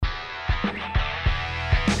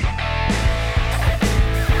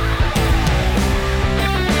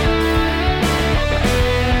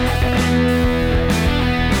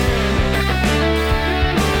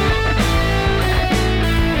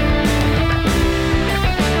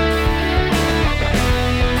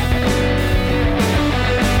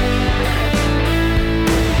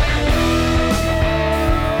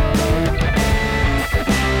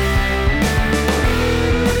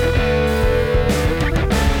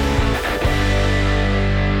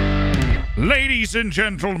Ladies and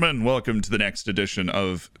gentlemen, welcome to the next edition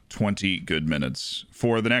of 20 Good Minutes.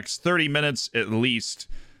 For the next 30 minutes at least,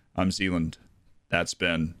 I'm Zealand. That's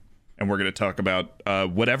Ben. And we're going to talk about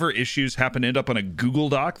whatever issues happen to end up on a Google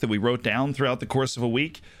Doc that we wrote down throughout the course of a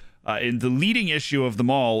week. And the leading issue of them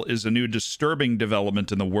all is a new disturbing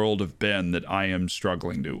development in the world of Ben that I am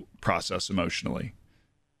struggling to process emotionally.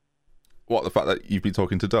 What, the fact that you've been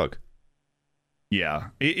talking to Doug? Yeah.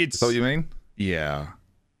 It's... Is that what you mean? Yeah.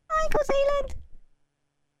 Uncle Zealand.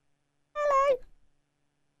 Hello.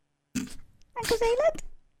 Uncle Zealand.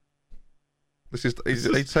 Is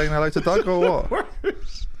he saying hello to Doug or what?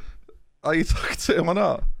 Are you talking to him or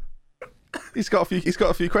not? He's got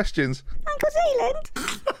a few questions. Uncle Zealand,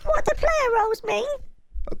 what do player roles mean?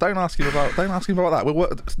 Don't ask him about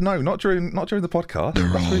that. No, not during the podcast.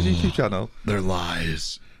 That's for his YouTube channel. They're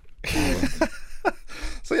lies.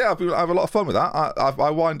 So yeah, I have a lot of fun with that. I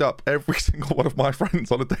wind up every single one of my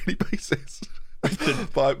friends on a daily basis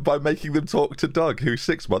by making them talk to Doug, who's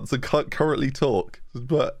 6 months and can't currently talk,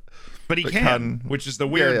 but he can, which is the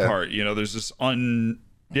weird part. You know, there's this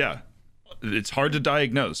it's hard to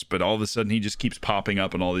diagnose, but all of a sudden he just keeps popping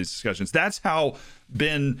up in all these discussions. That's how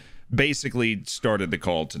Ben basically started the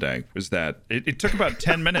call today. Was that it took about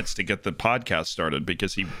 10 minutes to get the podcast started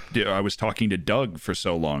because I was talking to Doug for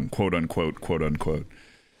so long, quote unquote.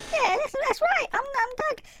 Yeah, that's right. I'm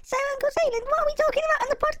Doug. So, Uncle Zealand, what are we talking about on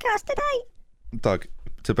the podcast today? Doug,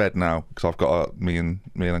 to bed now, because I've got me and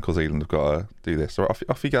Uncle Zealand have got to do this. So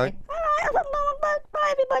off you go. All right, bye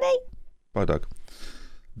everybody. Bye, Doug.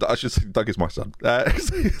 I should say Doug is my son.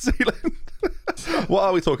 Zealand. What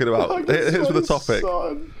are we talking about? Here's the topic.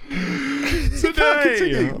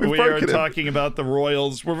 Today we are talking about the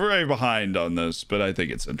Royals. We're very behind on this, but I think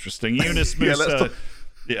it's interesting. Eunice Musa.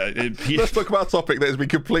 Let's talk about a topic that has been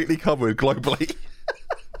completely covered globally.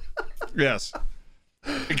 Yes.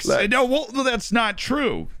 No, that's not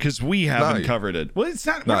true because we haven't covered it. Well, it's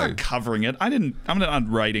not. We're not covering it. I'm not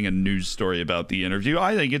writing a news story about the interview.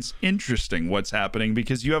 I think it's interesting what's happening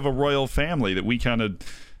because you have a royal family that we kind of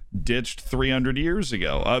ditched 300 years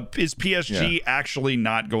ago. Is PSG actually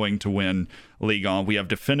not going to win Ligue 1? We have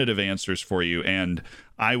definitive answers for you, and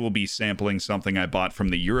I will be sampling something I bought from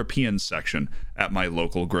the European section at my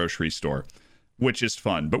local grocery store, which is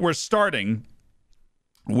fun. But we're starting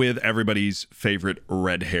with everybody's favorite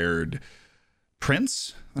red-haired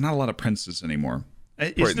prince. Not a lot of princes anymore.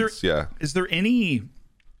 Is there any...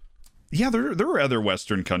 Yeah, there are other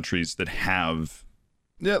Western countries that have...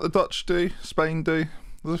 Yeah, the Dutch do. Spain do.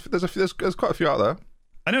 There's quite a few out there.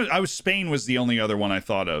 I know. Spain was the only other one I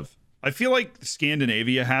thought of. I feel like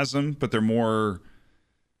Scandinavia has them, but they're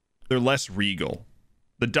less regal.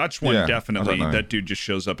 The Dutch one, definitely. That dude just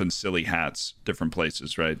shows up in silly hats, different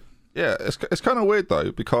places, right? Yeah, it's kind of weird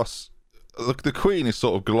though because the Queen is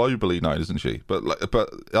sort of globally known, isn't she? But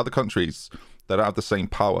other countries, they don't have the same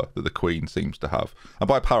power that the Queen seems to have. And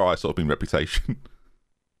by power, I sort of mean reputation.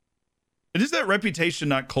 And is that reputation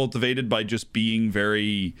not cultivated by just being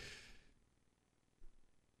very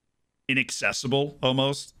inaccessible,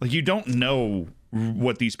 almost? Like, you don't know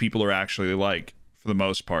what these people are actually like, for the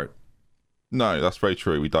most part. No, that's very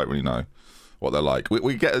true. We don't really know what they're like.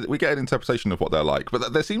 We get an interpretation of what they're like.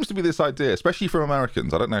 But there seems to be this idea, especially from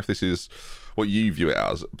Americans, I don't know if this is what you view it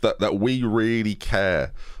as, that we really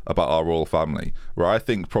care about our royal family. Where I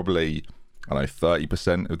think probably...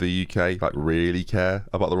 30% of the UK really care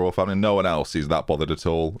about the royal family. No one else is that bothered at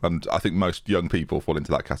all, and I think most young people fall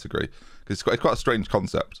into that category because it's quite a strange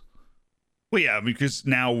concept. Well, yeah, because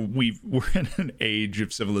now we're in an age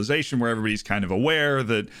of civilization where everybody's kind of aware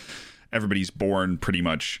that everybody's born pretty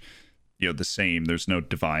much, the same. There's no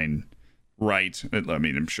divine right. I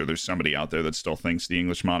mean, I'm sure there's somebody out there that still thinks the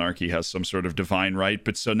English monarchy has some sort of divine right.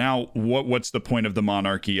 But so now, what's the point of the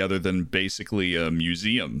monarchy other than basically a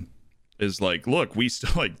museum? Is like, look, we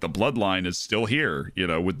still the bloodline is still here,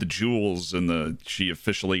 with the jewels and she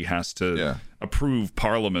officially has to approve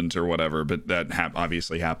Parliament or whatever. But that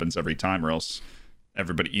obviously happens every time, or else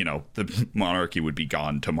everybody, the monarchy would be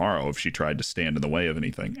gone tomorrow if she tried to stand in the way of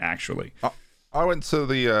anything. Actually, I went to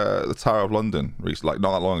the Tower of London recently,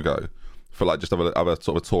 not that long ago, for just have a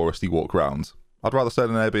sort of touristy walk around. I'd rather stay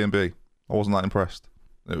in an Airbnb. I wasn't that impressed.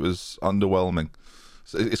 It was underwhelming.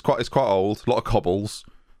 It's quite old, a lot of cobbles.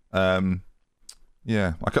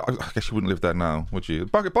 Yeah, I guess you wouldn't live there now, would you?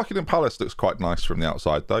 Buckingham Palace looks quite nice from the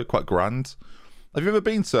outside, though, quite grand. Have you ever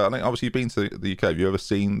been to? I think obviously you've been to the UK. Have you ever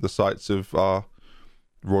seen the sites of our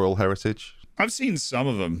royal heritage? I've seen some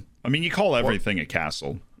of them. I mean, you call everything a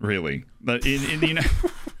castle, really. But in the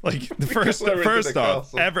like the first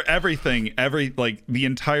off, everything, like the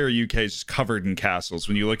entire UK is covered in castles.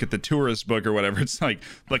 When you look at the tourist book or whatever, it's like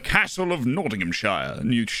the Castle of Nottinghamshire,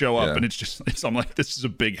 and you show up and I'm like, this is a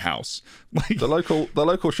big house. Like the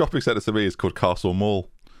local shopping centre to me is called Castle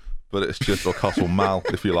Mall, but it's just or Castle Mall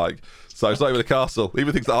if you like. So it's not even a castle.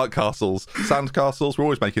 Even things that aren't castles, sand castles, we're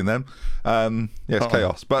always making them. It's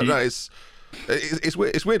chaos, but no, it's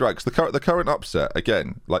weird, right? Because the current upset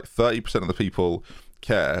again, like 30% of the people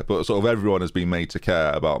care, but sort of everyone has been made to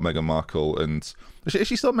care about Meghan Markle. And is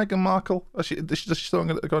she still Meghan Markle? Does she still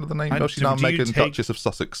go under the name? No, she's now Meghan, Duchess of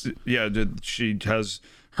Sussex. Yeah, she has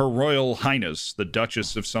Her Royal Highness, the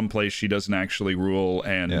Duchess of someplace she doesn't actually rule,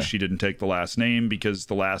 and she didn't take the last name because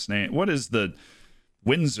the last name. What is the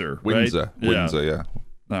Windsor? Windsor, right? Windsor, yeah.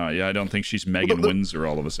 Oh, yeah, I don't think she's Meghan Windsor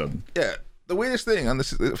all of a sudden. Yeah. The weirdest thing, and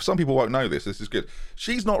this is, some people won't know this is good.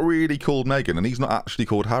 She's not really called Meghan, and he's not actually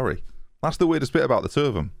called Harry. That's the weirdest bit about the two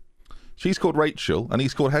of them. She's called Rachel, and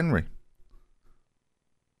he's called Henry.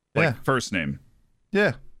 Like first name.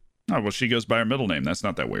 Yeah. Oh, well, she goes by her middle name. That's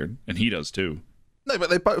not that weird, and he does too. No, but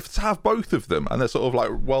they both have both of them, and they're sort of like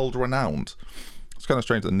world renowned. It's kind of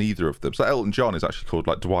strange that neither of them. So Elton John is actually called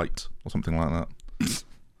like Dwight or something like that.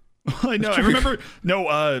 I know. I remember.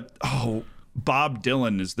 No. Bob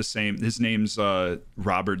Dylan is the same. His name's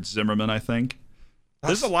Robert Zimmerman, I think.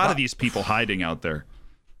 There's a lot of these people hiding out there.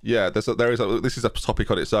 Yeah, this is a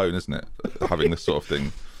topic on its own, isn't it? Having this sort of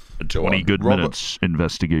thing. 20 good minutes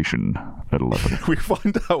investigation at 11. We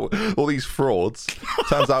find out all these frauds.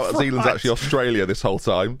 Turns out Zealand's actually Australia this whole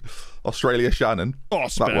time. Australia Shannon. Oh,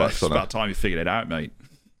 that works. It's about time you figured it out, mate.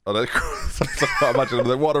 I can't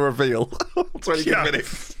imagine. What a reveal. 20 good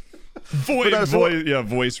minutes.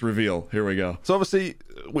 Voice reveal. Here we go. So obviously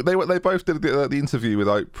they both did the interview with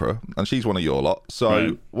Oprah, and she's one of your lot.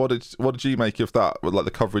 So what did you make of that? With like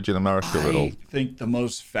the coverage in America of it all? I think the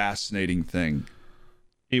most fascinating thing,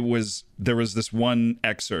 there was this one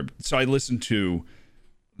excerpt. So I listened to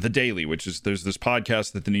The Daily, there's this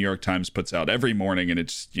podcast that the New York Times puts out every morning, and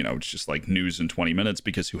it's just like news in 20 minutes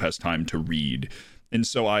because who has time to read? And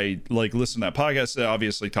so I listened to that podcast. They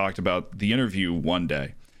obviously talked about the interview one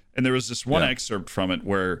day. And there was this one excerpt from it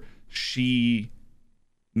where she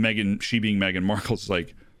being Meghan Markle's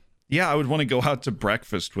like, yeah, I would want to go out to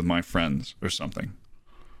breakfast with my friends or something.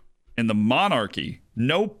 In the monarchy,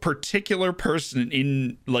 no particular person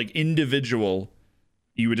individual,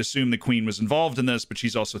 you would assume the queen was involved in this, but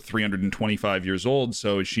she's also 325 years old.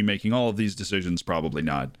 So is she making all of these decisions? Probably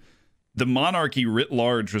not. The monarchy writ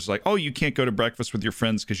large was like, oh, you can't go to breakfast with your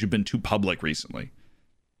friends because you've been too public recently.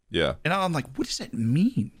 Yeah. And I'm like, what does that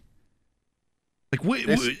mean? Like,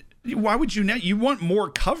 why would you you want more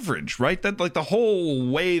coverage, right? That like the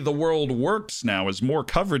whole way the world works now is more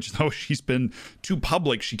coverage. Though she's been too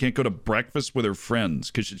public, she can't go to breakfast with her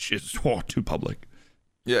friends because she's too public.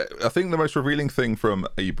 Yeah, I think the most revealing thing from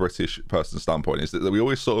a British person's standpoint is that we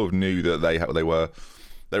always sort of knew that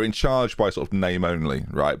they're in charge by sort of name only,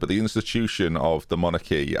 right? But the institution of the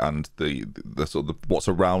monarchy and the sort of what's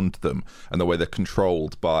around them and the way they're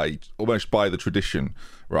controlled almost by the tradition,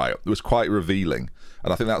 right? It was quite revealing.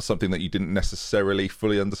 And I think that's something that you didn't necessarily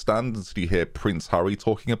fully understand until you hear Prince Harry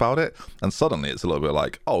talking about it. And suddenly it's a little bit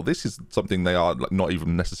like, oh, this is something they are not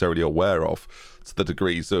even necessarily aware of, to the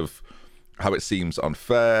degrees of how it seems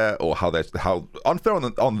unfair, or how unfair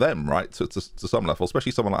on them, right? To some level,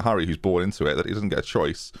 especially someone like Harry who's born into it, that he doesn't get a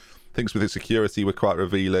choice. Things with his security were quite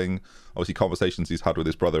revealing. Obviously, conversations he's had with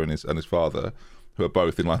his brother and his father, who are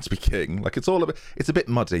both in line to be king. Like it's a bit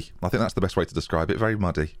muddy. I think that's the best way to describe it. Very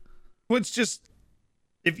muddy. Well, it's just,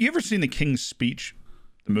 have you ever seen The King's Speech,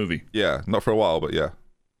 the movie? Yeah, not for a while, but yeah.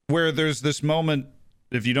 Where there's this moment.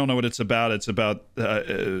 If you don't know what it's about I bet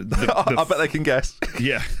they can guess.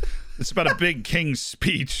 Yeah. It's about a big king's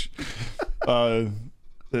speech. The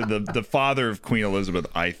father of Queen Elizabeth,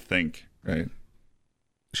 I think, right?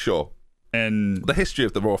 Sure. And the history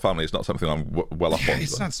of the royal family is not something I'm well up on.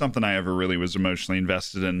 It's not something I ever really was emotionally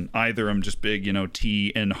invested in. Either I'm just big,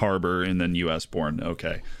 T and Harbor and then U.S. born.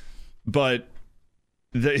 Okay. But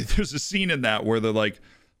there's a scene in that where they're like,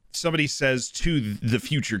 somebody says to the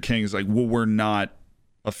future kings, like, well, we're not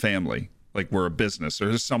a family. Like we're a business, or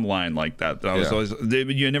there's some line like that. I was always,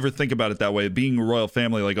 you never think about it that way. Being a royal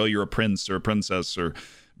family, like, oh, you're a prince or a princess, or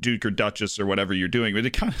Duke or Duchess or whatever you're doing, but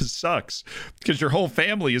it kind of sucks because your whole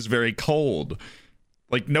family is very cold.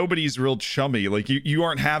 Like, nobody's real chummy. Like, you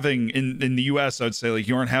aren't having, in the U.S., I would say, like,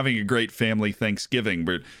 you aren't having a great family Thanksgiving.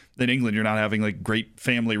 But in England, you're not having, like, great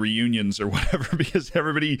family reunions or whatever because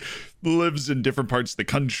everybody lives in different parts of the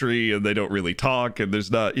country and they don't really talk. And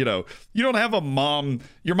there's not, you don't have a mom.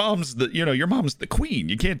 Your mom's the queen.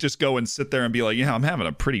 You can't just go and sit there and be like, yeah, I'm having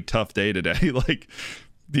a pretty tough day today. Like,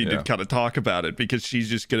 you need to kind of talk about it because she's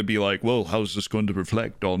just going to be like, well, how's this going to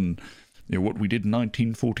reflect on what we did in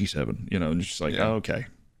 1947, and it's just like, oh, okay.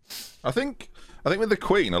 I think with the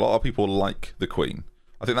Queen, a lot of people like the Queen.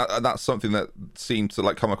 I think that's something that seemed to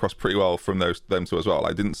like come across pretty well from them two as well.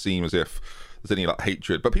 Like, it didn't seem as if there's any like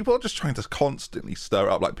hatred, but people are just trying to constantly stir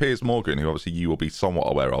it up. Like Piers Morgan, who obviously you will be somewhat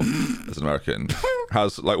aware of as an American,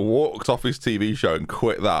 has like walked off his TV show and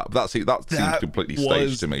quit that. That seemed completely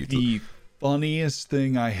staged to me. The funniest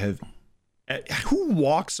thing I have. Who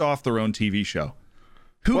walks off their own TV show?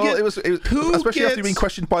 It was especially after being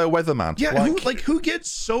questioned by a weatherman. Yeah, who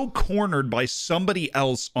gets so cornered by somebody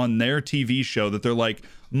else on their TV show that they're like,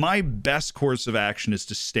 my best course of action is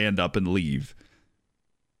to stand up and leave.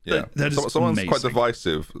 Yeah, that is someone's amazing. Quite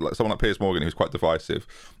divisive, like someone like Piers Morgan who's quite divisive,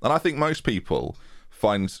 and I think most people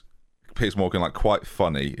find Piers Morgan like quite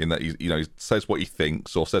funny in that he says what he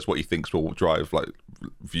thinks or says what he thinks will drive like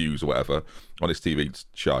views or whatever on his TV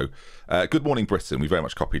show. Good Morning Britain, we very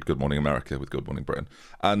much copied Good Morning America with Good Morning Britain,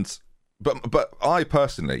 and but I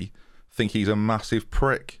personally think he's a massive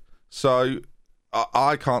prick. So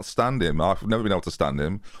I can't stand him. I've never been able to stand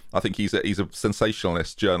him. I think he's a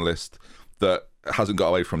sensationalist journalist that hasn't got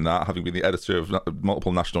away from that, having been the editor of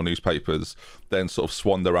multiple national newspapers, then sort of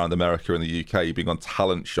swanned around America and the UK, being on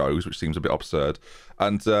talent shows, which seems a bit absurd.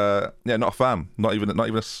 And not a fan, not even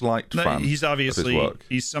a slight fan. He's obviously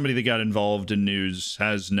he's somebody that got involved in news,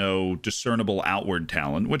 has no discernible outward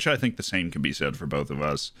talent, which I think the same can be said for both of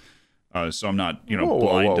us. So I'm not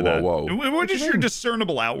blind to that. What is your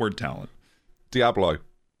discernible outward talent? Diablo.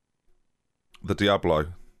 The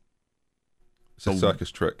Diablo. It's a circus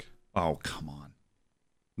trick. Oh, come on.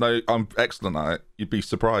 No, I'm excellent at it. You'd be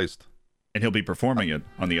surprised. And he'll be performing it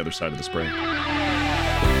on the other side of this break.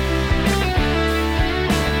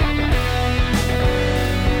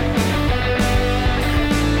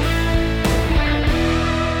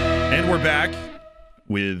 And we're back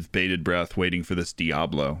with bated breath, waiting for this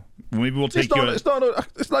Diablo. Maybe we'll take no, stop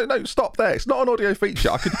there. It's not an audio feature.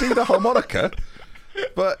 I could do the harmonica.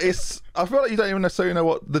 But I feel like you don't even necessarily know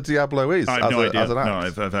what the Diablo is. I have no idea. As an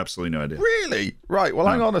act. No, I've absolutely no idea. Really? Right. Well,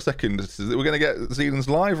 hang on a second. We're going to get Zealand's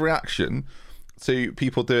live reaction to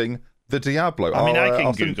people doing the Diablo. I mean, I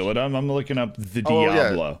can Google it. I'm looking up the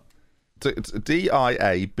Diablo. It's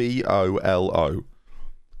Diabolo.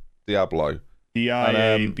 Diablo.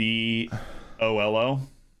 Diabolo.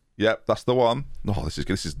 Yep, that's the one. Oh, this is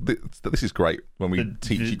great when we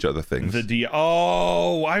teach each other things.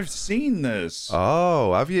 I've seen this.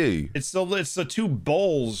 Oh, have you? It's the two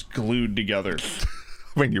bowls glued together.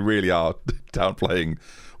 I mean, you really are downplaying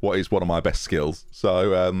what is one of my best skills.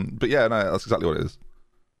 So, but yeah, no, that's exactly what it is.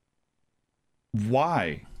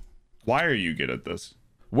 Why are you good at this?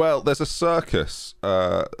 Well, there's a circus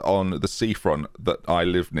on the seafront that I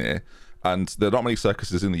live near. And there are not many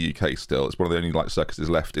circuses in the UK still. It's one of the only circuses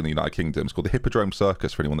left in the United Kingdom. It's called the Hippodrome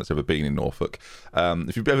Circus for anyone that's ever been in Norfolk.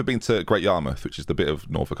 If you've ever been to Great Yarmouth, which is the bit of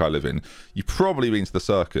Norfolk I live in, you've probably been to the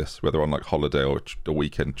circus, whether on holiday or a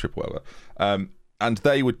weekend trip or whatever. And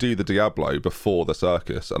they would do the Diablo before the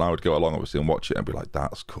circus, and I would go along obviously and watch it and be like,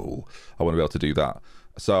 that's cool. I want to be able to do that.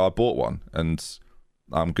 So I bought one, and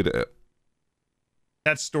I'm good at it.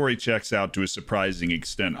 That story checks out to a surprising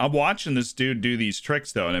extent. I'm watching this dude do these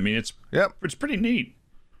tricks, though, and I mean, it's pretty neat.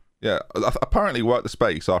 Yeah, apparently Work the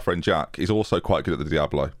Space, our friend Jack, is also quite good at the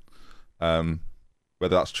Diablo. Whether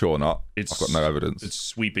that's true or not, I've got no evidence. It's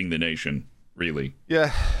sweeping the nation, really.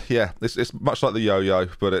 Yeah. It's much like the yo-yo,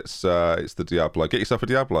 but it's the Diablo. Get yourself a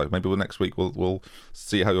Diablo. Maybe next week we'll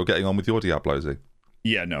see how you're getting on with your Diablo, Z.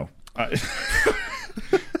 Yeah, no. I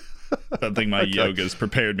don't think my yoga's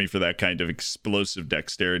prepared me for that kind of explosive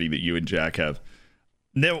dexterity that you and Jack have.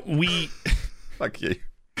 Now, Thank you.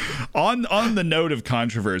 On the note of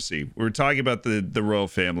controversy, we're talking about the royal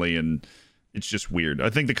family, and it's just weird. I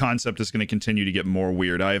think the concept is going to continue to get more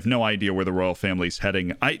weird. I have no idea where the royal family's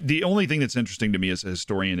heading. The only thing that's interesting to me as a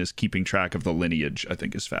historian is keeping track of the lineage. I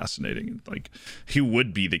think is fascinating. Like, who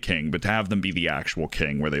would be the king, but to have them be the actual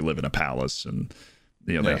king, where they live in a palace and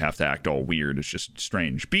they have to act all weird. It's just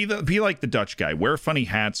strange. Be like the Dutch guy. Wear funny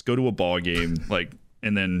hats. Go to a ball game.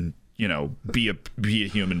 And then be a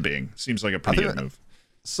human being. Seems like a pretty good move.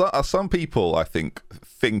 So, some people, I think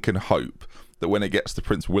and hope that when it gets to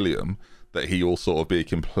Prince William, that he will sort of be a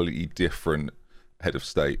completely different head of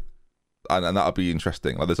state. And that'll be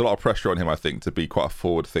interesting. Like, there's a lot of pressure on him, I think, to be quite a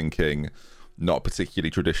forward-thinking, not particularly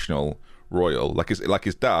traditional royal. Like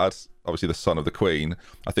his dad, obviously the son of the Queen.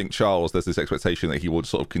 I think Charles, there's this expectation that he will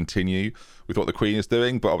sort of continue with what the Queen is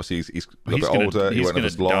doing, but obviously he's a bit older. He's going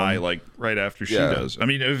to die like right after she does. I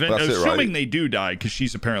mean, assuming they do die, because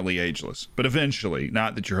she's apparently ageless. But eventually,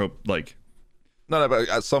 not that you're like. No, but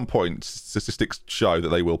at some point, statistics show that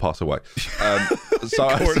they will pass away.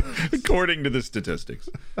 According to the statistics.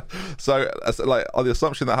 So, like, on the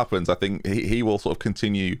assumption that happens, I think he will sort of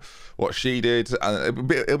continue what she did,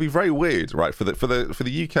 and it'll be very weird, right? For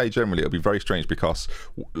the UK generally, it'll be very strange because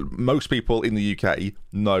most people in the UK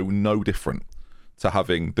know no different to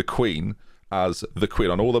having the Queen as the Queen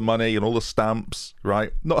on all the money and all the stamps,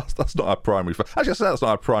 right? That's not our primary. Actually, I say that's not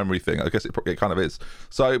our primary thing. I guess it kind of is.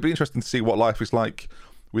 So it'd be interesting to see what life is like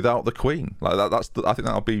without the Queen. Like I think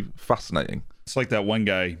that'll be fascinating. It's like that one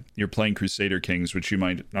guy, you're playing Crusader Kings, which you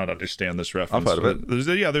might not understand this reference. I've heard of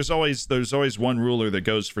it. There's always one ruler that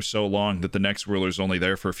goes for so long that the next ruler's only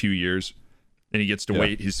there for a few years, and he gets to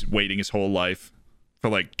wait. He's waiting his whole life for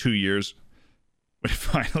like 2 years when it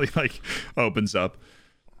finally like opens up.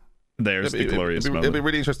 There's the glorious moment. It'll be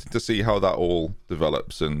really interesting to see how that all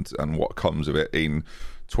develops and what comes of it in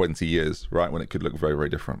 20 years, right? When it could look very, very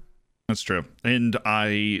different. That's true. And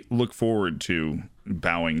I look forward to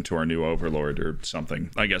bowing to our new overlord or something.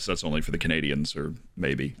 I guess that's only for the Canadians, or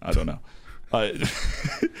maybe. I don't know.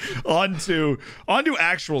 On to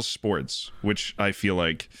actual sports, which I feel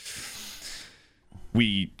like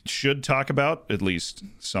we should talk about, at least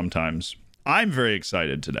sometimes. I'm very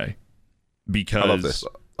excited today because... I love this.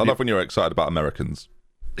 I love when you're excited about Americans.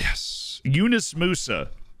 Yes. Yunus Musa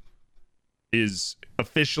is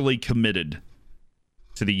officially committed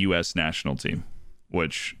to the U.S. national team,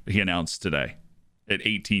 which he announced today at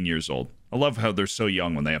 18 years old. I love how they're so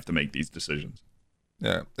young when they have to make these decisions.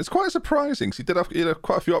 Yeah, it's quite surprising. Because he had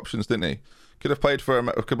quite a few options, didn't he? Could have played for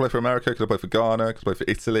America, could have played for Ghana, could have played for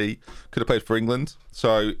Italy, could have played for England.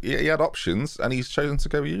 So he had options, and he's chosen to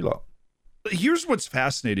go with you lot. Here's what's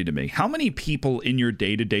fascinating to me. How many people in your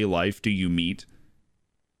day-to-day life do you meet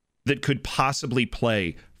that could possibly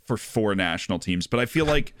play for 4 national teams? But I feel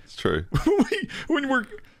like it's true. when we're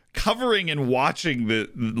covering and watching the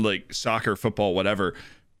like soccer, football, whatever,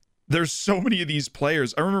 there's so many of these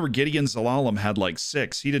players. I remember Gideon Zelalem had like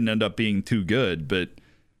 6. He didn't end up being too good, but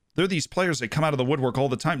there are these players that come out of the woodwork all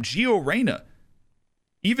the time. Gio Reyna.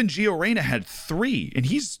 Even Gio Reyna had 3, and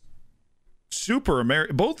he's super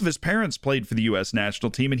American. Both of his parents played for the U.S.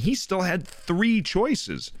 national team, and he still had 3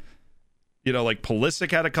 choices. You know, like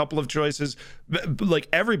Pulisic had a couple of choices. Like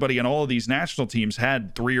everybody in all of these national teams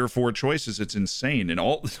had 3 or 4 choices. It's insane. And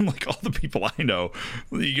all the people I know,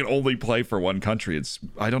 you can only play for one country.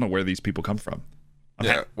 I don't know where these people come from.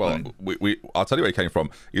 I'll tell you where he came from.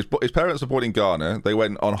 His parents were born in Ghana. They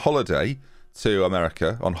went on holiday to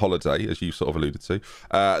America on holiday, as you sort of alluded to.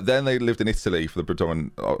 Then they lived in Italy for the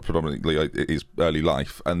predominantly his early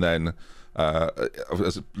life, and then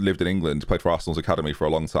lived in England, played for Arsenal's academy for a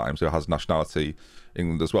long time, so he has nationality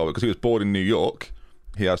England as well. Because he was born in New York,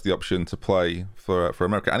 he has the option to play for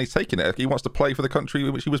America, and he's taking it. He wants to play for the country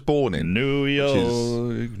which he was born in. New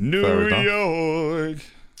York.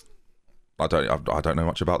 I don't know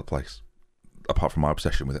much about the place, apart from my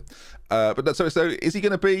obsession with it. But so is he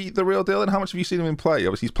going to be the real deal? And how much have you seen him in play?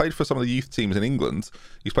 Obviously, he's played for some of the youth teams in England.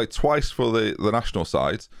 He's played twice for the national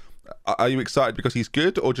side. Are you excited because he's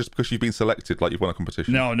good, or just because you've been selected, like you've won a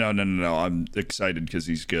competition? No. I'm excited because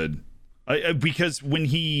he's good. Because when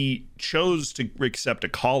he chose to accept a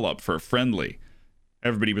call-up for a friendly,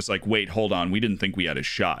 everybody was like, wait, hold on. We didn't think we had a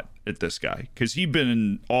shot at this guy. Because he'd been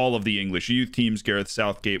in all of the English youth teams. Gareth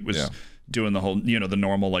Southgate was... doing the whole, the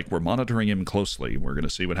normal, like, we're monitoring him closely, we're going to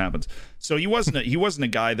see what happens. So he wasn't a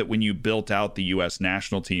guy that when you built out the U.S.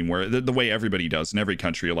 national team, where the way everybody does in every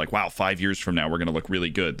country, you're like, wow, 5 years from now we're going to look really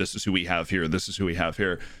good, this is who we have here, this is who we have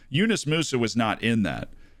here. Yunus Musa was not in that.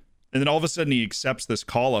 And then all of a sudden he accepts this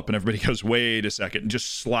call up, and everybody goes, wait a second, and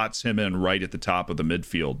just slots him in right at the top of the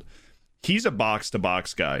midfield. He's a box to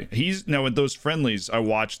box guy. Now with those friendlies, I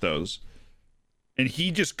watched those, and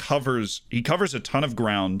he covers a ton of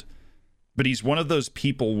ground. But he's one of those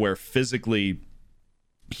people where physically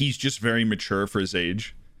he's just very mature for his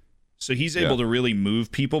age. So he's able to really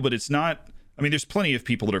move people, but it's not... I mean, there's plenty of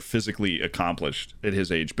people that are physically accomplished at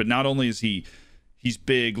his age, but not only is he's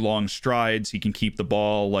big, long strides, he can keep the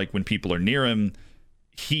ball like when people are near him,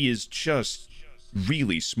 he is just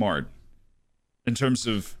really smart in terms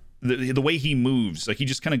of the way he moves, like he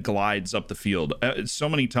just kind of glides up the field. So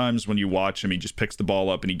many times when you watch him, he just picks the ball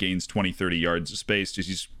up and he gains 20, 30 yards of space.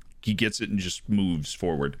 He gets it and just moves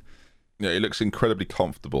forward. Yeah, he looks incredibly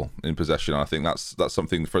comfortable in possession. I think that's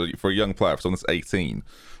something for a young player, for someone that's 18.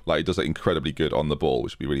 Like, he does it incredibly good on the ball,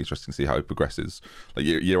 which would be really interesting to see how he progresses like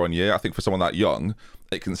year on year. I think for someone that young,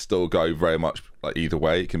 it can still go very much like either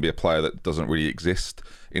way. It can be a player that doesn't really exist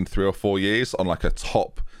in 3 or 4 years on like a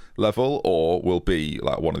top level, or will be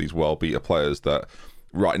like one of these world beater players that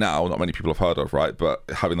right now not many people have heard of, right? But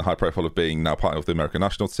having the high profile of being now part of the American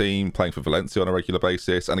national team, playing for Valencia on a regular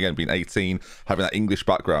basis, and again being 18, having that English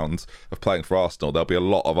background of playing for Arsenal, there'll be a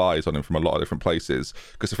lot of eyes on him from a lot of different places.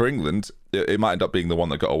 Because for England, it might end up being the one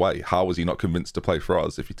that got away. How was he not convinced to play for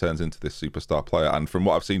us if he turns into this superstar player? And from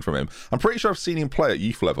what I've seen from him, I'm pretty sure I've seen him play at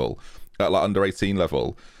youth level, at like under 18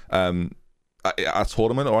 level, at a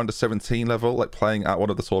tournament, or under 17 level, like playing at one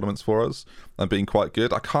of the tournaments for us and being quite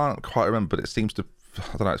good. I can't quite remember, but it seems to,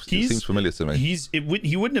 I don't know, it seems familiar to me.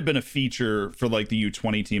 He wouldn't have been a feature for like the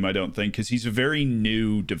U20 team, I don't think, because he's a very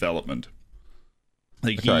new development.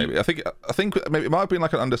 Like okay, I think maybe it might have been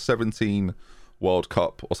like an under 17 World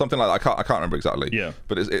Cup or something like that. I can't remember exactly. Yeah,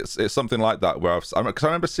 but it's something like that where because I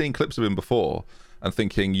remember seeing clips of him before and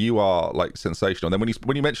thinking, you are like sensational. And then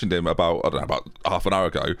when you mentioned him about half an hour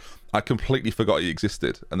ago, I completely forgot he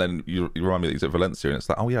existed. And then you remind me that he's at Valencia, and it's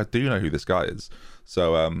like, oh yeah, I do know who this guy is.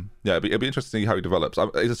 So yeah, it'd be interesting to see how he develops.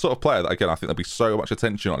 He's a sort of player that, again, I think there'll be so much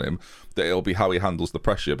attention on him that it'll be how he handles the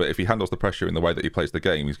pressure. But if he handles the pressure in the way that he plays the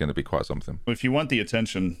game, he's going to be quite something. If you want the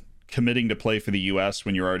attention, committing to play for the US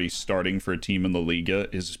when you're already starting for a team in La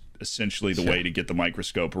Liga is essentially the way to get the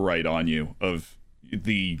microscope right on you. Of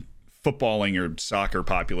the footballing or soccer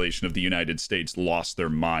population of the United States lost their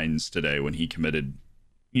minds today when he committed,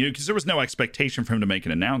 because there was no expectation for him to make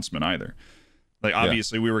an announcement either. Like,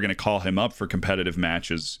 obviously we were going to call him up for competitive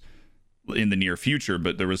matches in the near future,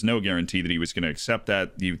 but there was no guarantee that he was going to accept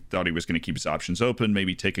that. You thought he was going to keep his options open,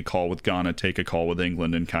 maybe take a call with Ghana, take a call with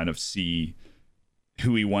England, and kind of see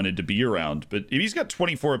who he wanted to be around. But he's got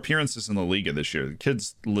 24 appearances in the Liga this year. The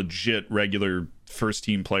kid's legit regular first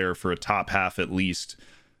team player for a top half at least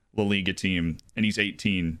La Liga team, and he's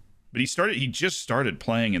 18. But he just started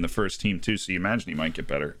playing in the first team too, so you imagine he might get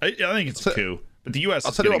better. I think it's a coup, but the US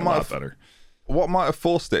is getting a lot better. What might have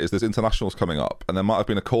forced it is there's internationals coming up, and there might have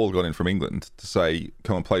been a call gone in from England to say,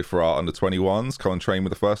 come and play for our under 21s, come and train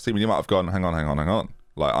with the first team, and you might have gone, hang on,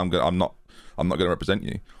 like I'm not going to represent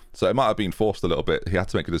you. So it might have been forced a little bit. He had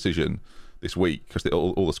to make a decision this week because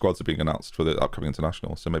all the squads are being announced for the upcoming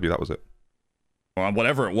international. So maybe that was it. Well,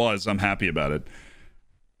 whatever it was, I'm happy about it.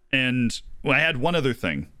 And I had one other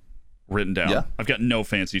thing written down. Yeah. I've got no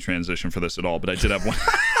fancy transition for this at all, but I did have one.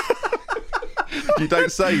 You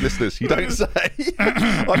don't say, listeners. You don't say. I've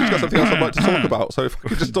just got something else I'd like to talk about. So if I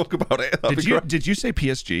could just talk about it, did you say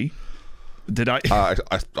PSG? Did I?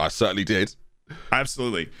 I certainly did.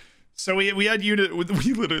 Absolutely. So we had we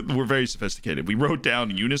literally were very sophisticated. We wrote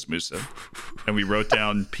down Yunus Musa, and we wrote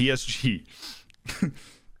down PSG,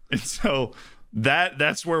 and so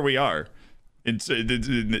that's where we are in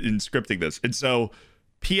scripting this. And so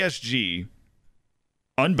PSG,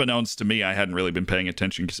 unbeknownst to me, I hadn't really been paying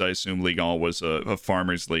attention because I assumed Ligue 1 was a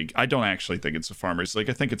farmers league. I don't actually think it's a farmers league.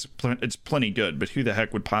 I think it's plenty good, but who the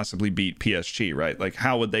heck would possibly beat PSG, right? Like,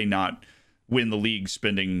 how would they not win the league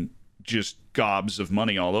spending just gobs of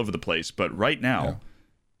money all over the place? But right now,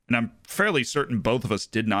 and I'm fairly certain both of us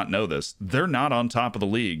did not know this, they're not on top of the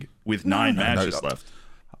league with 9 matches left.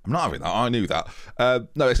 I'm not having that. I knew that.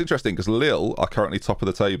 No, it's interesting because Lille are currently top of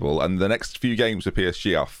the table, and the next few games with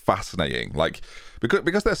PSG are fascinating. Like,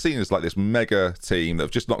 because they're seen as like this mega team that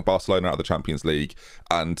have just knocked Barcelona out of the Champions League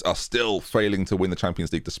and are still failing to win the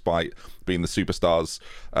Champions League despite being the superstars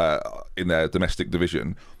in their domestic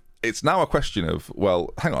division. It's now a question of,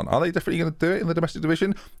 well, hang on, are they definitely going to do it in the domestic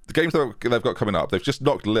division? The games that they've got coming up, they've just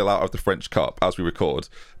knocked Lille out of the French Cup as we record.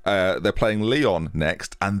 They're playing Lyon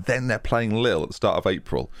next, and then they're playing Lille at the start of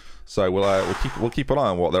April. So we'll keep an eye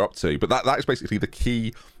on what they're up to. But that is basically the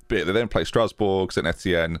key bit. They then play Strasbourg, Saint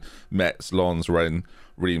Etienne, Metz, Lens, Rennes,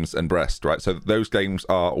 Reims, and Brest. Right, so those games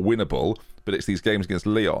are winnable. But it's these games against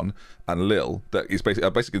Lyon and Lille that is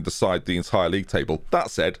basically decide the entire league table. That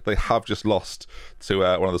said, they have just lost to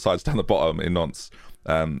one of the sides down the bottom in Nantes.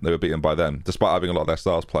 They were beaten by them, despite having a lot of their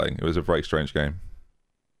stars playing. It was a very strange game.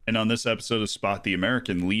 And on this episode of Spot the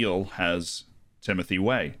American, Lille has Timothy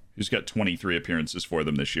Way, who's got 23 appearances for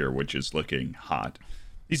them this year, which is looking hot.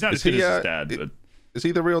 He's not as good as his dad, but... Is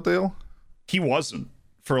he the real deal? He wasn't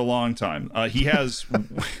for a long time. He has...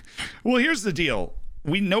 Well, here's the deal.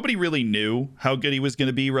 Nobody really knew how good he was going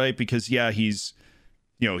to be, right? Because he's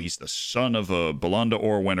he's the son of a Ballon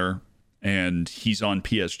d'Or winner, and he's on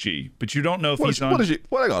PSG. But you don't know if he's on.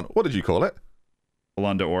 Hang on. What did you call it?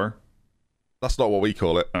 Ballon d'Or. That's not what we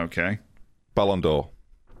call it. Okay. Ballon d'Or.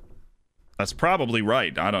 That's probably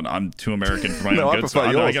right. I'm too American for my no, own I good.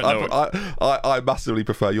 prefer yours. I massively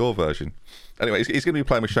prefer your version. Anyway, he's going to be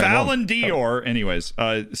playing with Shane Ballon d'Or. Anyways,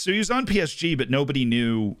 so he was on PSG, but nobody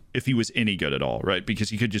knew if he was any good at all, right? Because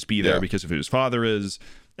he could just be there because of who his father is.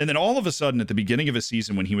 And then all of a sudden, at the beginning of a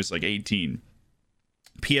season when he was like 18,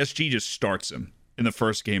 PSG just starts him in the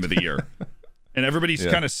first game of the year. And everybody's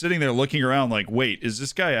kind of sitting there looking around like, wait, is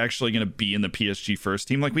this guy actually going to be in the PSG first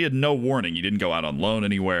team? Like, we had no warning. He didn't go out on loan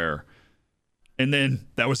anywhere. And then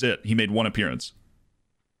that was it. He made one appearance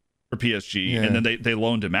for PSG. And then they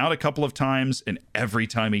loaned him out a couple of times. And every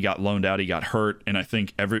time he got loaned out, he got hurt. And I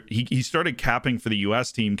think he started capping for the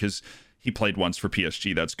U.S. team because he played once for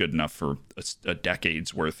PSG. That's good enough for a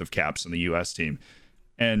decade's worth of caps in the U.S. team.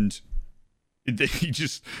 And he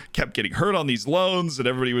just kept getting hurt on these loans, and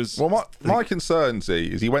everybody was... Well, my concern,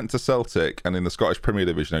 is he went to Celtic, and in the Scottish Premier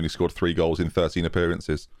Division only scored 3 goals in 13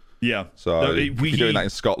 appearances. Yeah. So if you're doing that in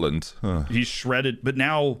Scotland... He's shredded, but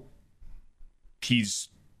now he's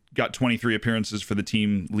got 23 appearances for the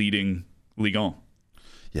team leading Ligue 1.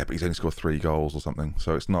 Yeah, but he's only scored 3 goals or something,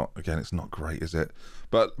 so it's not great, is it?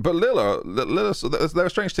 But Lille, they're a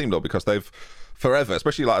strange team, though, because they've forever,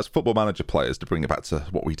 especially like as Football Manager players, to bring it back to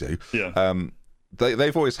what we do. Yeah.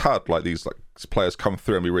 They've always had like these like players come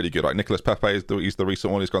through and be really good. Like Nicolas Pepe, he's the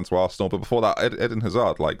recent one who's gone to Arsenal. But before that, Eden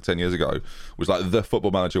Hazard, like 10 years ago, was like the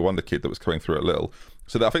Football Manager wonder kid that was coming through at Lille.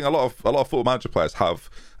 So I think a lot of Football Manager players have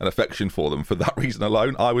an affection for them for that reason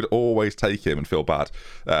alone. I would always take him and feel bad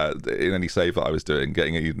in any save that I was doing,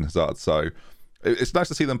 getting Eden Hazard. So it's nice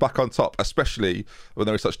to see them back on top, especially when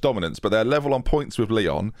there is such dominance. But they're level on points with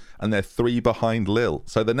Lyon, and they're 3 behind Lille.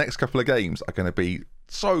 So the next couple of games are going to be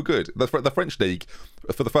so good. The French league,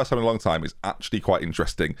 for the first time in a long time, is actually quite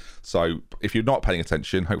interesting. So if you're not paying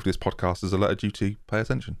attention, hopefully this podcast has alerted you to pay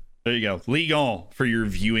attention. There you go. Ligue 1 for your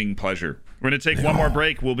viewing pleasure. We're going to take one more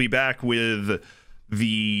break. We'll be back with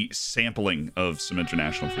the sampling of some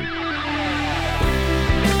international food.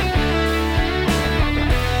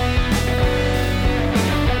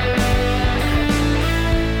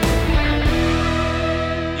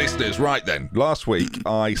 Listeners, right then. Last week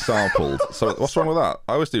I sampled. So what's wrong with that?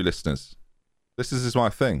 I always do listeners. This is my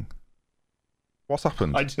thing. What's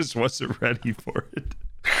happened? I just wasn't ready for it.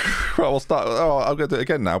 Right, we'll start. Oh, I'm going to do it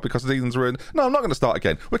again now because the season's ruined. No, I'm not going to start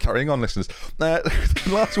again. We're carrying on, listeners.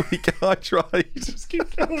 Last week I tried. Just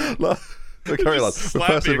keep going. Carry on.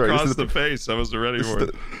 Slap me across the face. I wasn't ready for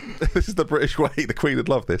it. This is the British way. The Queen would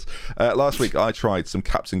love this. Last week I tried some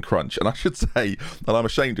Captain Crunch, and I should say, and I'm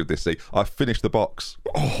ashamed of this, I finished the box.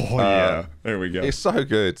 Oh, yeah. There we go. It's so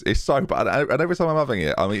good. It's so bad. And every time I'm having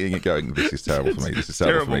it, I'm eating it going, this is terrible for me. This is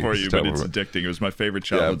terrible for you, but it's addicting. It was my favorite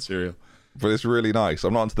childhood cereal. But it's really nice.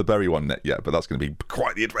 I'm not onto the berry one yet, but that's going to be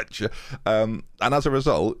quite the adventure. And as a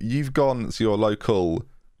result, you've gone to your local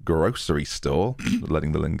grocery store,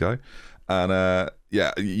 letting the lingo, and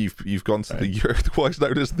you've gone to what is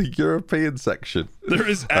known as the European section. There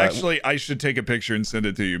is actually, I should take a picture and send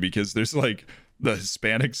it to you because there's like the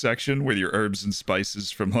Hispanic section with your herbs and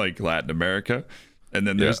spices from like Latin America. And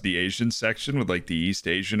then there's the Asian section with like the East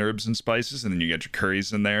Asian herbs and spices. And then you get your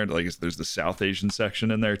curries in there. Like there's the South Asian section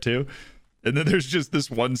in there too. And then there's just this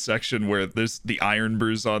one section where there's the iron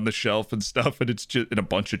brews on the shelf and stuff. And it's just in a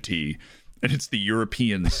bunch of tea. And it's the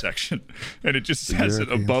European section. And it just says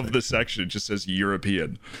it above the section. It just says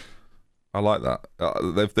European. I like that.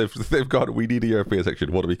 They've got, we need a European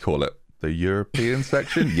section. What do we call it? The European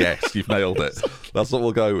section? Yes, you've nailed it. That's what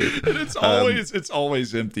we'll go with. And it's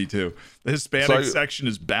always empty too. The Hispanic section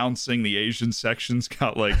is bouncing. The Asian section's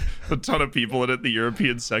got like a ton of people in it. The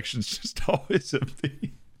European section's just always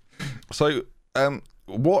empty. So,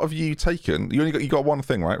 what have you taken? You got one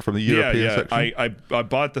thing, right, from the European section? I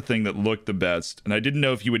bought the thing that looked the best, and I didn't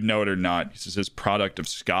know if you would know it or not. It says product of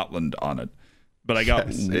Scotland on it. But I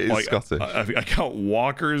got Scottish. I got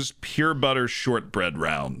Walker's Pure Butter Shortbread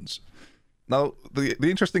Rounds. Now, the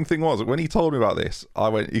interesting thing was, when he told me about this,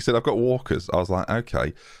 he said, I've got Walker's. I was like,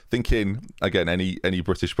 okay. Thinking, again, any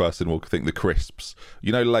British person will think the crisps.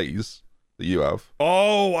 You know Lay's that you have?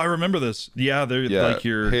 Oh, I remember this. Yeah, they're like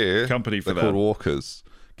your company for that. They're called Walker's.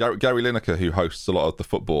 Gary Lineker, who hosts a lot of the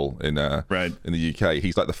football in the UK,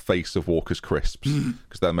 he's like the face of Walker's crisps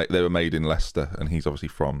because they were made in Leicester, and he's obviously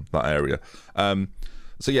from that area.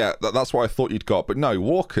 So yeah, that's what I thought you'd got. But no,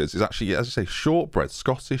 Walker's is actually, as you say, shortbread,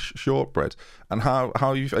 Scottish shortbread. And how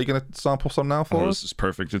are you going to sample some now for us? This is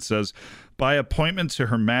perfect. It says, by appointment to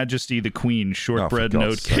Her Majesty the Queen, shortbread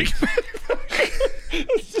note cake.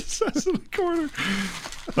 princess in the corner.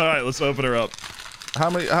 All right, let's open her up. How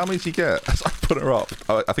many do you get? I put her up.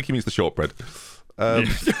 I think he means the shortbread. How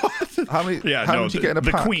many? Yeah, how no, many do you get in a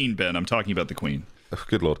pack? The queen, Ben. I'm talking about the queen. Oh,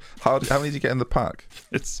 good lord. How many do you get in the pack?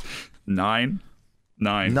 It's 9.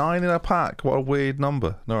 9 in a pack. What a weird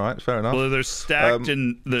number. All right, fair enough. Well, they're stacked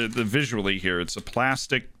in the visually here. It's a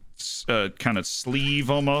plastic kind of sleeve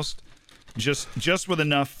almost, just with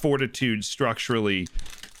enough fortitude structurally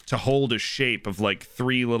to hold a shape of like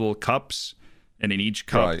 3 little cups, and in each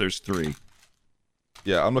cup there's 3.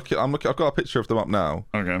 Yeah, I'm looking. I've got a picture of them up now.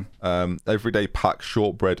 Okay. Everyday pack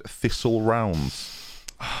shortbread thistle rounds.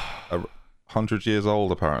 100 years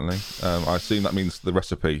old, apparently. I assume that means the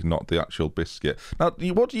recipe, not the actual biscuit. Now,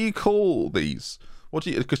 what do you call these?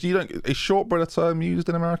 Because you don't. Is shortbread a term used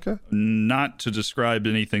in America? Not to describe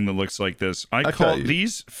anything that looks like this. I call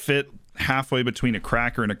these fit halfway between a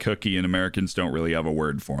cracker and a cookie, and Americans don't really have a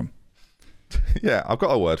word for them. Yeah, I've got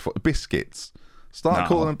a word for it. Biscuits. Start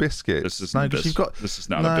calling them biscuits. This is not a biscuit.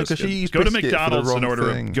 Go to McDonald's and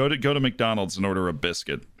order go to McDonald's and order a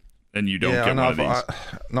biscuit, and you don't get one of these.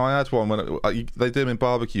 I had one when they do them in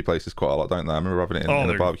barbecue places quite a lot, don't they? I remember having it in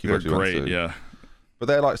a barbecue place we went to. Yeah. But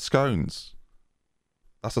they're like scones.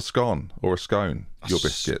 That's a scone or a scone. Your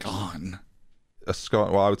biscuit. A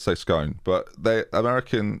scone. Well, I would say scone, but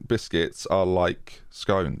American biscuits are like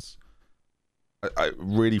scones. It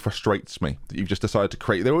really frustrates me that you've just decided to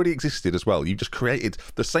create. They already existed as well. You've just created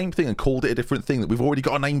the same thing and called it a different thing that we've already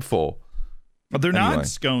got a name for. But they're not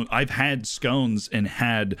scones. I've had scones and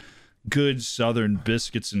had good Southern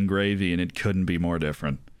biscuits and gravy, and it couldn't be more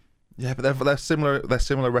different. Yeah, but they're similar. They're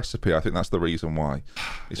similar recipe. I think that's the reason why.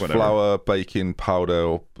 It's flour, baking powder,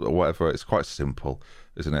 or whatever. It's quite simple,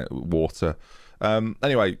 isn't it? Water.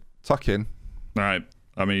 Anyway, tuck in. All right.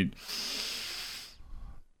 I mean,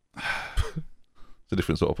 it's a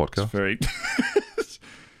different sort of podcast. It's very.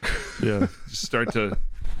 Yeah. Just start to.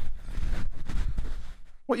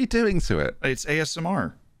 What are you doing to it? It's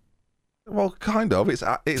ASMR. Well, kind of. It's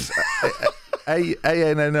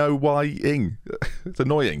ANNOYing. It's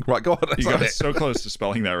annoying. Right, go on. You got so close to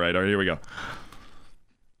spelling that right. All right, here we go.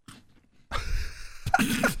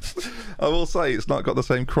 I will say it's not got the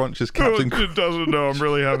same crunch as Captain. It doesn't know. I'm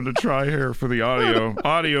really having to try here for the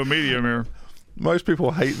audio medium here. Most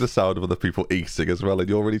people hate the sound of other people eating as well, and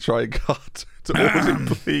you're really trying hard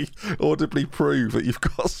to audibly prove that you've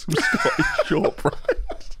got some Scottish shortbread.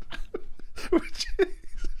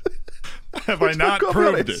 Have I not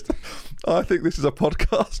proved it? I think this is a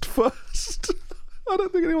podcast first. I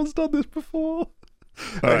don't think anyone's done this before.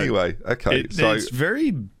 Anyway, okay. It's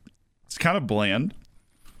kind of bland.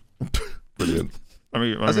 Brilliant.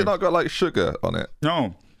 Has it not got like sugar on it?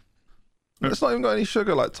 No. It's not even got any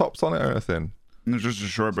sugar like tops on it or anything. It's just a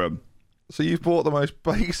shortbread. So you've bought the most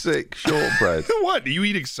basic shortbread. What? Do you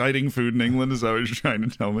eat exciting food in England? Is that what you're trying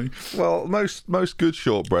to tell me? Well, most good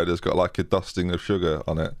shortbread has got like a dusting of sugar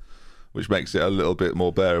on it, which makes it a little bit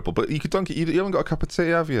more bearable. But you could dunk it. You haven't got a cup of tea,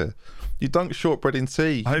 have you? You dunk shortbread in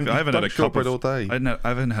tea. I haven't had a cup of all day. I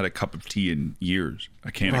haven't had a cup of tea in years.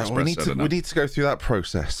 I can't express that enough. We need to go through that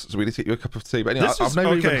process. So we need to get you a cup of tea. But anyway, I've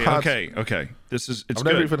never even had. Okay. I've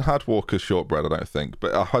never even had Walker's shortbread. I don't think,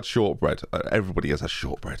 but I've had shortbread. Everybody has had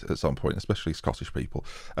shortbread at some point, especially Scottish people.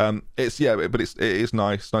 But it is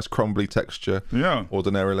nice crumbly texture. Yeah.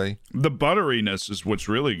 Ordinarily, the butteriness is what's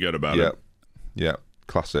really good about it. Yeah.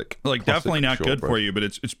 Classic. Definitely not shortbread. Good for you, but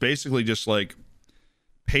it's basically just like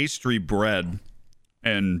pastry bread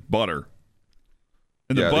and butter.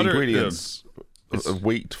 And the butter, ingredients of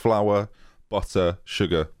wheat, flour, butter,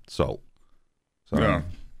 sugar, salt. So,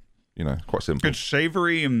 quite simple. It's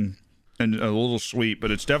savory and a little sweet, but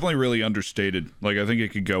it's definitely really understated. Like, I think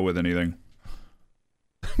it could go with anything.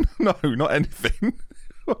 No, not anything.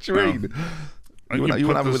 What do you mean? You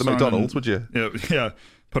wouldn't have it with a McDonald's, would you? Yeah.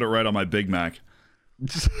 Put it right on my Big Mac.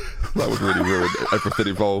 That would really ruin everything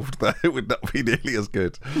involved there. It would not be nearly as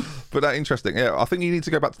good. But interesting. Yeah, I think you need to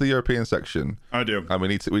go back to the European section. I do. And we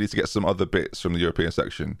need to get some other bits from the European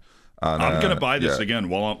section. And, I'm going to buy this again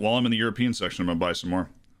while I'm in the European section. I'm going to buy some more.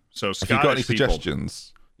 So Scottish if you've got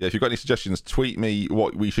any suggestions, tweet me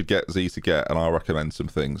what we should get Z to get, and I'll recommend some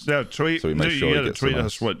things. Yeah, tweet. So we make sure you got to tweet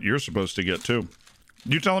us what you're supposed to get too.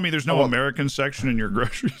 You telling me there's no American section in your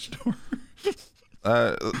grocery store?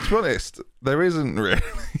 To be honest, there isn't really.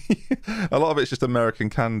 A lot of it's just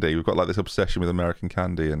American candy. We've got like this obsession with American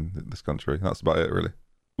candy in this country. That's about it, really.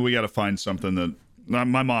 We got to find something that my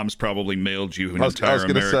mom's probably mailed you an entire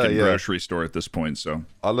American grocery store at this point. So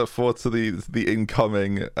I look forward to the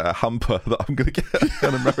incoming hamper that I'm going to get.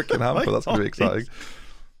 An American hamper. That's going to be exciting.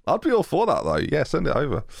 I'd be all for that though. Yeah, send it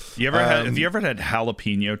over. Have you ever had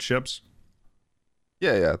jalapeno chips?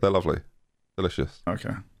 Yeah, they're lovely, delicious.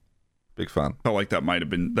 Okay. Big fan. Felt like that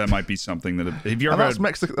might be something that have you ever that's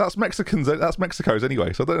Mexicans. That's Mexico's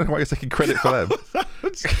anyway. So I don't know why you're taking credit for them.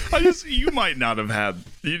 You might not have had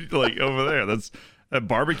like over there. That's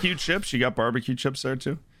barbecue chips. You got barbecue chips there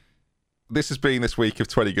too. This has been this week of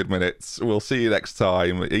 20 Good Minutes. We'll see you next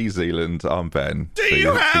time. E-Zealand, I'm Ben. Do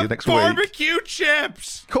you have barbecue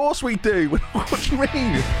chips? Of course we do. What do you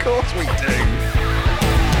mean? Of course we do.